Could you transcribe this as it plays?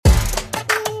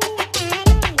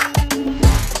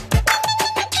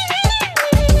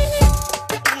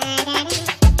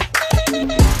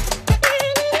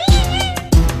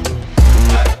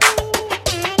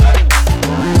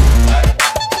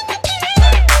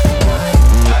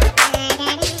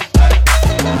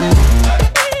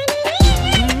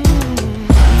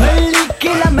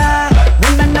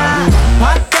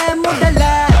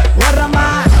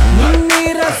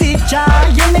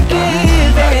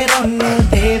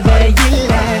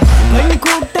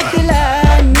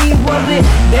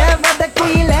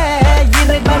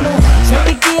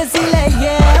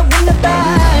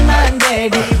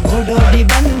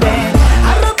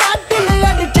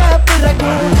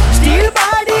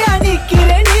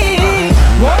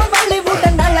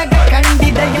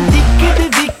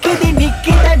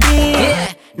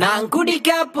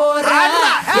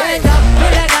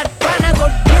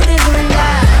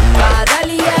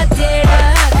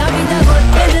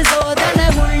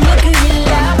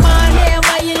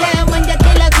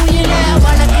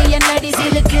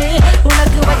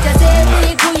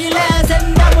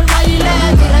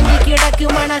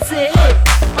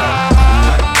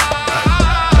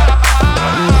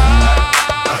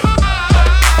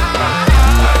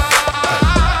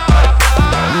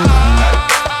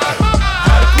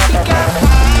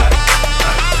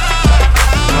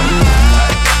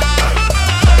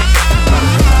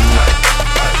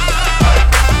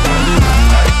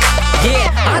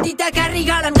சாதித்த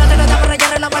கரிகாலன் கதட தவற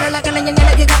ஜரல வளல கலைஞன்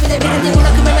எனக்கு கவிதை விருந்து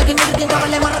உனக்கு எனக்கு நிற்கு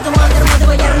கவலை மறந்து மாந்தர்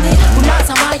மதுவை இறந்து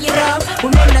உல்லாசமாயிரம்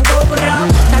உன்னெண்ணம் கோபுரம்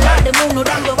தள்ளாடு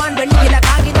மூணுடம்பு வான் வெளியில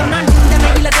காகிதம் நான் இந்த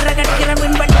மெயில திற கடிக்கிற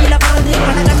மின் வண்டியில பறந்து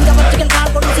பல கண்க பச்சுகள்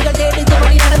கால் கொண்டுசிகள் தேடித்து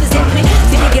வழி நடந்து சென்று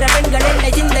சிரிக்கிற பெண்கள்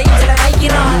என்னை சிந்தையில் சில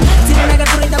வைக்கிறான்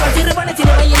சிறுநகர் புரிந்தவள் சிறுவன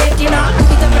சிறுவையில் ஏற்றினான்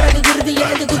குடித்த பிறகு குருதி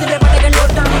எழுந்து குதிரை படைகள்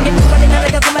ஓட்டான் என் படி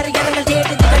நடக்க குமரி கதங்கள்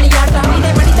தேடித்து களியாட்டான்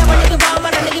இதை படித்தவனுக்கு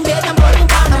பாமரனுக்கு வேதம்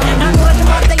போடும் பானம் நான் உனக்கு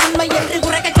பார்த்த இன்மை என்று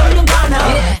குறைக்க சொல்லும்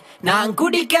பானம் நான்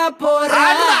குடிக்க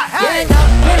போறேன்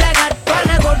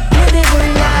கற்பனை கொட்டுது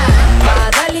உள்ள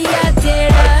காதலிய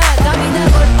தேட கவிதை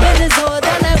கொட்டுது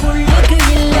சோதனை உள்ளுக்கு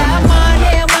இல்ல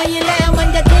மானே மயில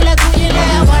மஞ்சத்தில குயில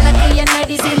வழக்கு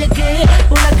என்னடி சிலுக்கு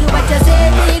உனக்கு வச்ச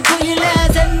சேதி குயில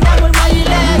செந்தமிழ்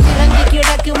மயில இறங்கி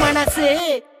கிடக்கு மனசு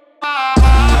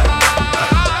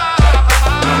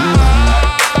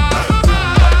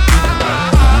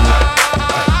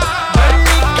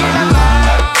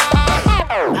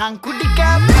நான் குடிக்க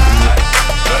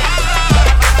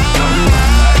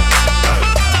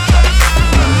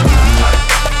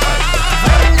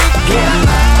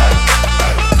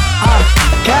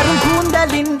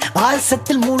கருங்கூந்தலின்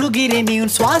வாசத்தில் முழுகிறேன் நீ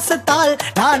உன் சுவாசத்தால்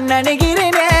நான்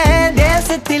நனைகிறேனே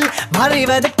தேசத்தில்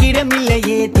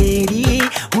மறைவதற்கிடமில்லையே தேடி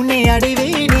உன்னை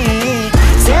அடைவேனே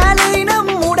சேலை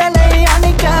நம் உடலை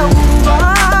அணைக்க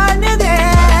உருவானதே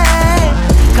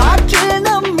காற்று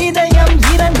நம் இதயம்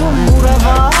இறங்கும்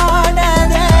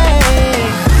உறவானதே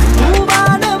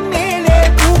பூவானம் மேலே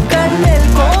பூக்கள் மேல்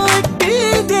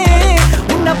கோட்டுதே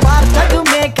உன்னை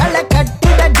பார்த்ததுமே களை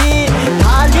கட்டுதடி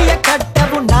தாலிய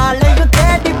கட்டவும் நாளையும்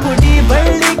தேடி புடி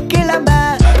வெள்ளிக்கிழமை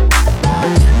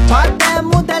பார்த்த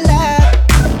முதல்ல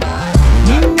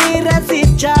நின்னு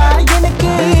ரசிச்சா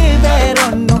எனக்கு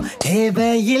வேறொன்னும்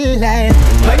தேவையில்லை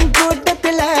பெண்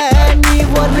கூட்டத்துல நீ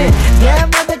ஒரு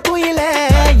தேவத குயில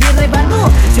இறைவனும்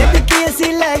செதுக்கிய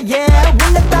சிலையே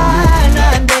உள்ளத்தான்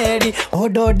நான் தேடி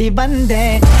ஓடோடி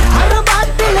வந்தேன்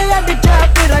அறுபாட்டில அடிச்ச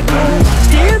பிறகு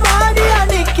ஸ்டீல் வாடி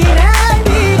அடிக்கிறேன்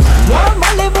ஓ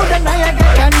மலைவுடன்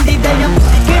நயக கண்டிதயம்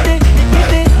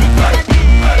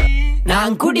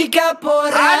நான் குடிக்க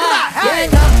போறேன்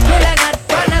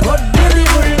கற்பனை கொட்டுது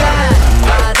உள்ள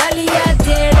காதலிய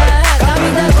தேட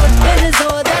கவிதை கொட்டுது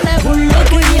சோதனை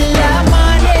உள்ளுக்கு இல்ல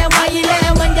மானே மயில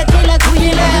மஞ்சத்தில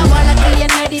குயில வழக்கு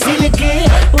என்னடி சிலுக்கு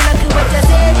உனக்கு வச்ச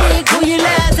சேதி குயில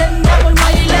செந்தமிழ்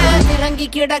மயில இறங்கி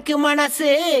கிடக்கு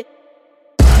மனசு